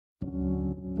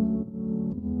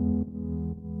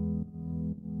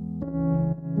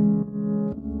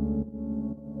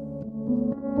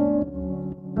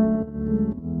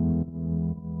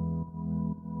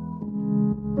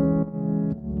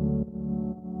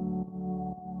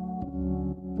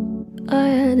I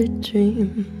had a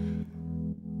dream.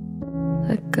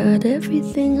 I got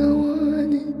everything I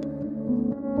wanted,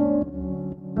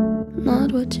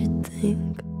 not what you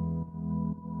think.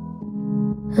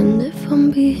 And if I'm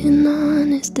being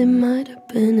honest, it might have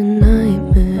been a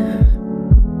nightmare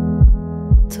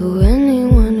to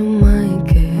anyone who might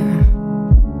care.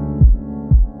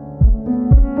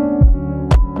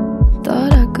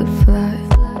 Thought I could fly,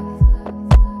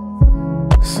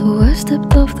 so I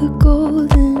stepped off the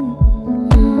golden.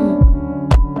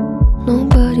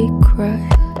 Nobody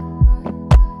cried,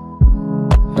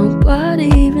 nobody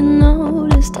even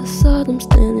noticed. I saw them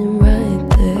standing right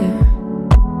there.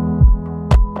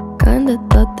 Kinda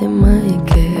thought they might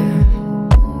care.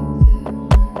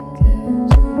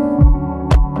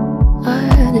 I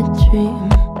had a dream.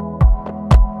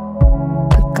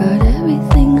 I got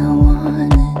everything I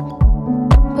wanted,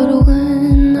 but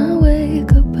when I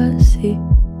wake up I see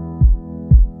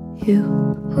you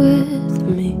with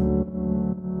me.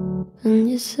 And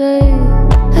you say,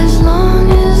 as long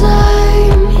as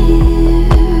I'm here,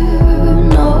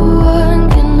 no one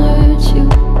can hurt you.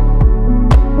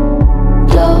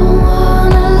 Don't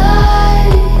wanna lie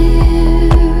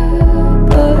here,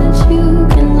 but you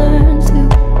can learn to.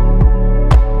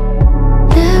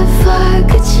 If I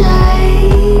could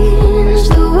change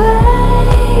the way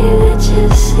that you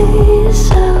see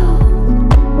yourself,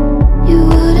 you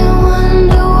wouldn't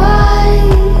wonder why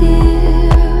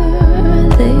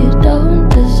they don't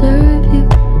deserve you.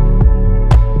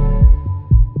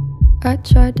 I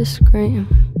tried to scream,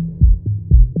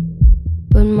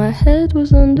 but my head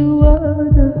was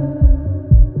underwater.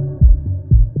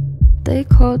 They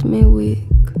called me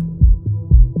weak,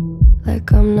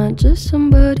 like I'm not just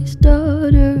somebody's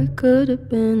daughter. It could have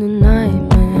been a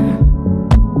nightmare,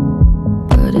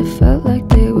 but it felt like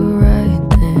they were right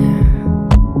there.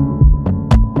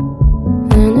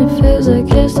 And it feels like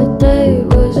yesterday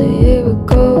was a year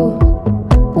ago,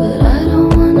 but I don't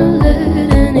wanna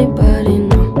let anybody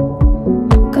know,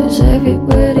 'cause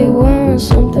everybody wants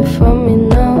something from me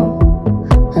now,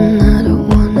 and I don't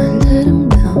wanna let them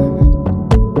down.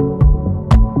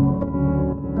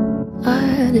 I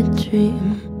had a dream.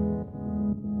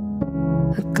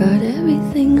 I got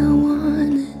everything I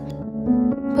wanted,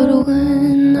 but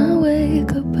when I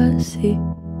wake up I see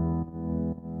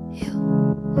you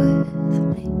with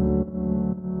me.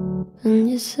 And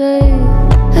you say,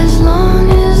 as long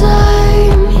as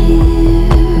I'm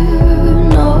here,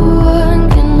 no one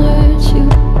can hurt you.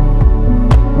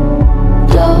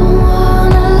 Don't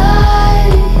wanna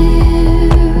lie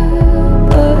here,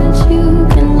 but you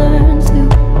can learn to.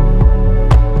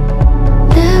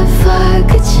 If I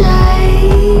could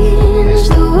change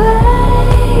the way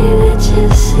that you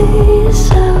see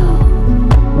yourself,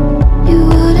 you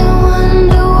wouldn't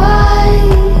wonder why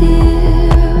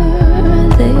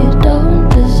they don't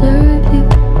deserve you.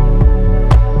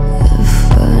 If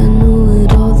I knew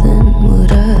it all, then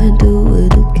would I do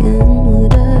it again?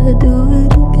 Would I do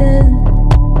it again?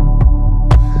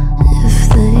 If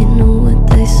they knew what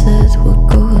they said would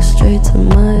go straight to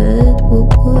my head, what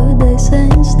would they say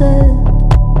instead?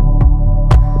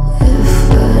 If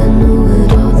I knew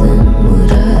it all, then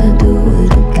would I do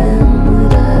it again?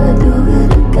 Would I do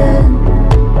it again?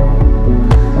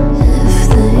 If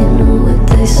they knew what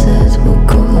they said would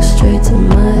go straight to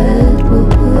my head, what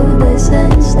would they say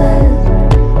instead?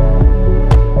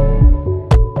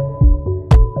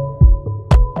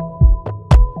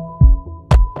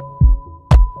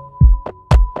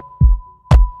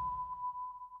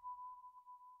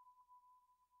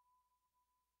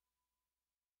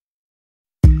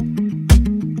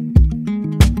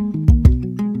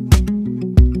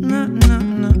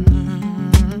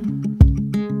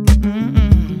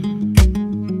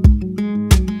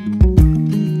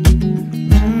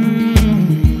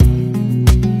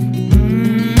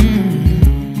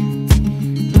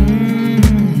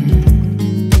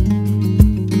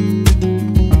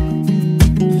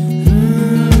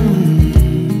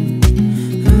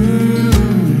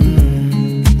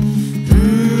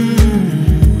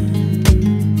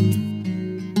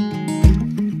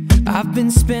 I've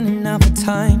been spending out for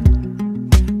time,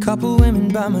 couple women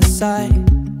by my side.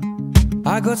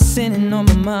 I got sinning on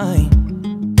my mind,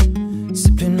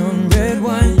 sipping on red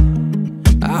wine.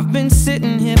 I've been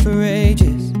sitting here for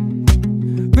ages,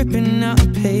 ripping out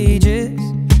the pages.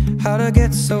 How'd I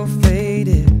get so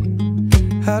faded?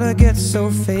 How'd I get so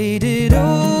faded?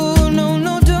 Oh, no,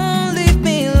 no, don't leave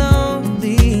me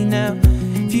lonely now.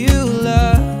 If you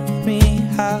love me,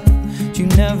 how'd you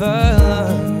never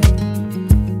learn?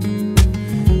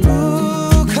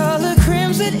 Ooh, color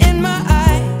crimson in my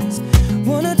eyes,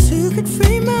 one or two could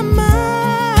free my mind.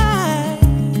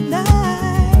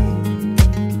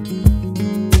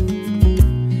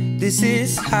 This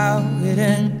is how it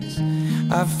ends.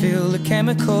 I feel the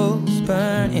chemicals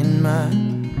burn in my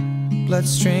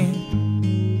bloodstream,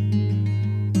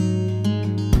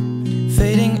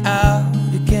 fading out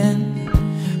again.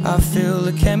 I feel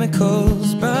the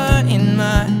chemicals burn in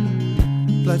my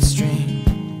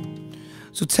bloodstream.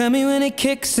 So tell me when it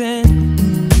kicks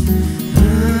in.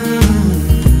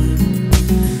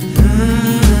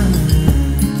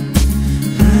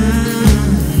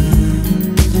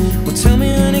 Well, tell me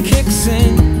when it kicks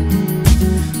in.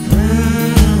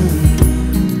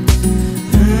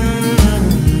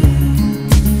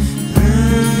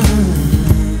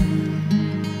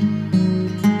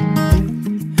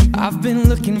 I've been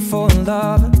looking for a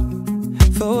lover,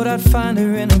 thought I'd find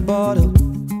her in a bottle.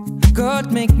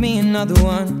 God, make me another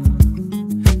one.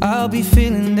 I'll be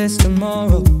feeling this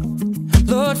tomorrow.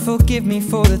 Lord, forgive me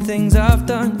for the things I've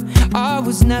done. I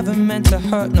was never meant to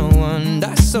hurt no one.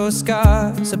 I saw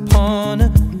scars upon a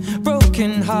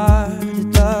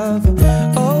broken-hearted lover.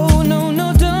 Oh, no,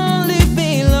 no, don't leave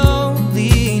me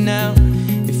lonely now.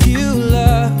 If you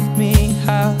loved me,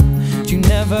 how would you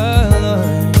never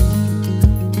learn?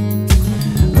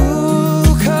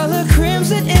 Ooh, color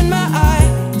crimson in my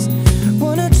eyes.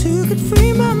 One or two could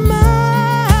free my mind.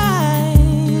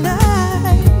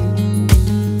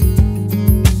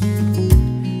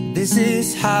 This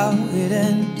is how it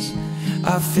ends.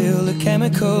 I feel the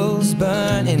chemicals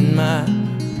burn in my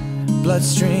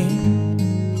bloodstream,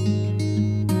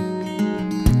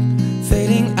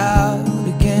 fading out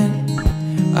again.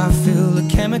 I feel the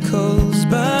chemicals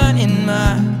burn in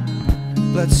my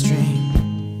bloodstream.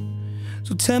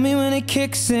 So tell me when it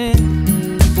kicks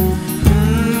in.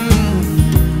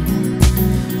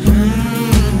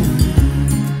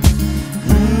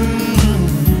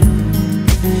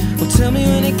 Well, tell me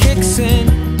when it kicks in.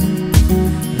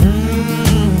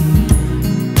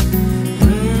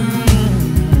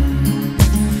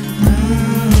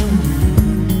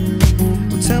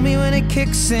 Well, tell me when it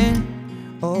kicks in.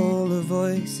 All the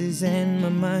voices in my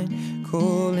mind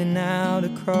calling out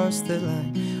across the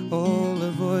line. All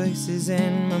the voices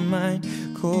in my mind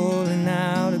calling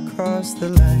out across the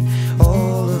line.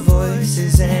 All the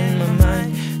voices in my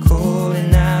mind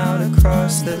calling out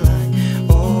across the line.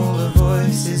 All the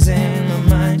voices in my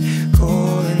mind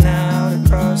calling out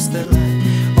across the line.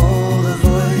 All the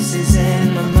voices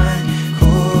in my mind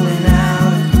calling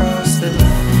out across the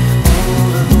line.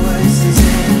 All the voices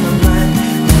in my mind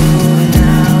calling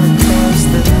out across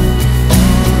the line.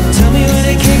 Tell me when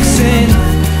it kicks in.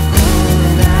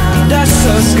 That's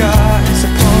so scars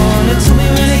upon it. Tell me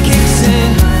when it kicks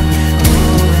in.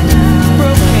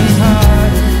 Broken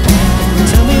heart.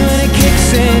 Tell me when it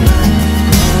kicks in.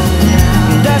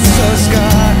 That's so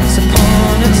scars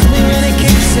upon it. Tell me when it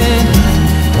kicks in.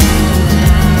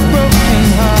 Broken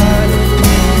heart.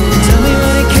 Tell me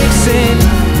when it kicks in.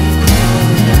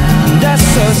 That's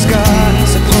so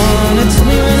scars upon it. Tell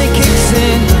me when it kicks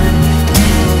in.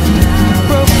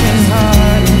 Broken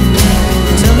heart.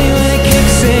 Tell me when it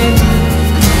kicks in.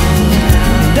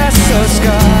 That's so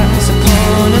scars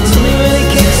upon it. Tell me when it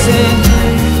kicks in.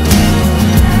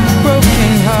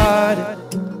 Broken hearted.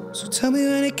 So tell me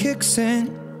when it kicks in.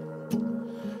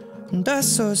 And that's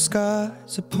so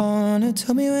scars upon it.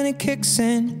 Tell me when it kicks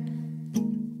in.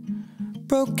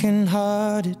 Broken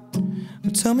hearted.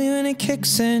 Tell me when it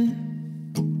kicks in.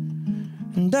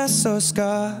 And that's so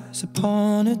scars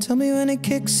upon it. Tell me when it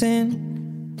kicks in.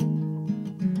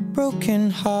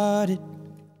 Broken hearted.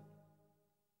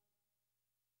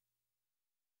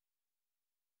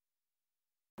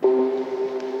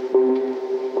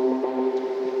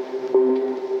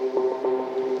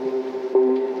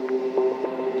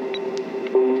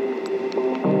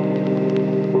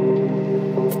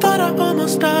 Thought I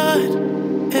almost died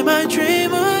in my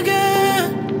dream again,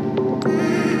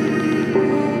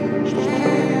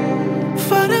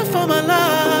 fighting for my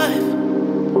life.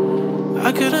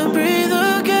 I couldn't breathe again.